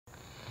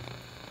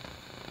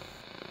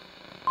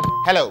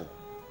Hello.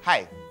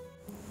 Hi.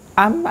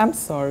 I'm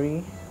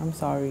sorry. I'm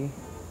sorry.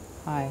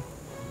 Hi.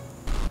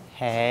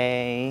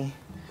 Hey.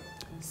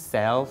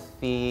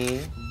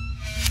 Selfie.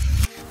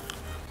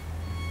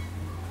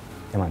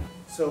 Yeah, man.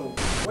 So,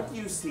 what do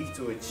you seek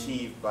to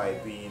achieve by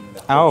being the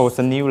host? Oh, it's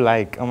a new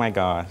like. Oh my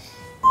gosh.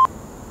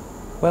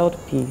 World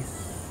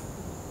peace.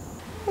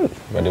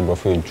 But the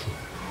buffet too.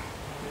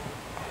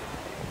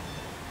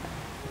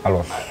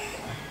 Hello.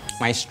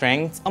 My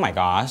strengths, oh my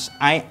gosh,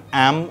 I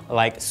am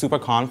like super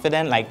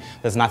confident, like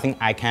there's nothing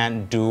I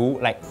can't do,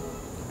 like.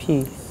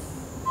 Peace.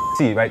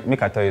 See, right,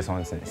 make I tell you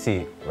something.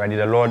 See, right,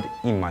 the Lord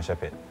in my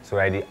shepherd. So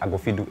right, I go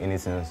fit do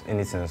anything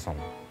some.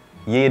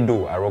 Yeah,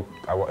 do I rock,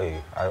 I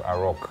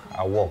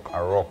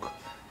rock.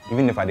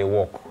 Even if I dey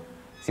walk.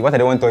 See, what I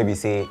don't want to tell you be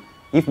say,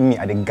 if me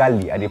at the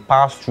galley, I dey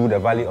pass through the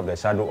valley of the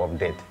shadow of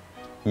death,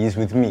 He is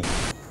with me.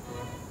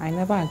 I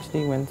never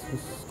actually went to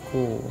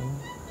school.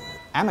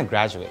 I'm a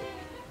graduate.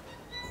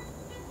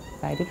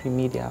 I did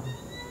remedial.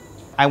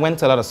 I went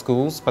to a lot of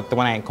schools, but the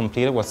one I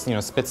completed was,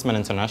 Spitzman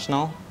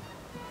International.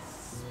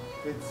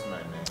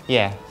 Spitzman, eh?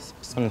 Yeah,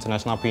 Spitzman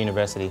International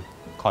Pre-University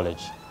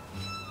College.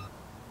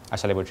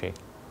 Ayirebi-Acquah.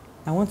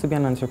 I want to be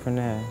an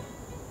entrepreneur.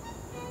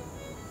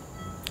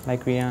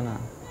 Like Rihanna.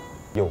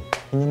 Yo,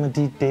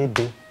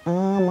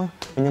 Amma,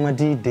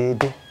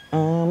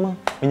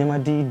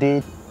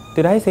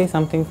 Did I say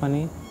something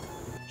funny?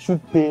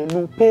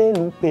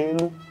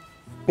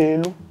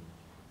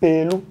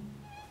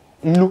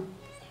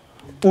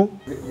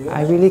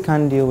 I really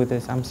can't deal with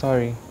this. I'm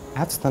sorry. I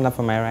have to stand up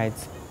for my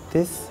rights.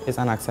 This is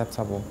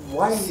unacceptable.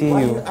 Why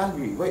are you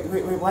angry? Wait,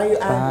 why are you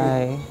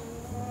angry? Bye.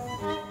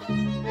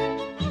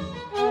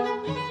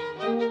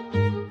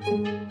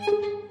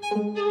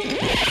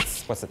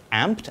 Was it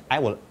amped? I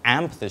will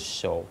amp this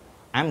show.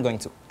 I'm going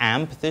to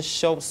amp this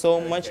show so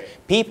much,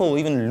 people will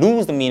even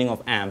lose the meaning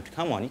of amped.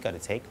 Come on, you gotta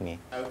take me.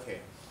 Okay.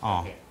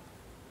 Oh.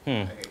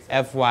 Okay,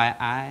 so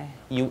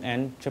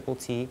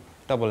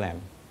FYIUNTTTM.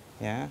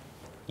 Yeah?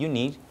 You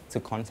need to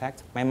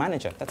contact my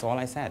manager. That's all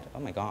I said. Oh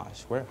my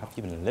gosh, where have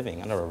you been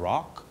living? Under a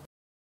rock?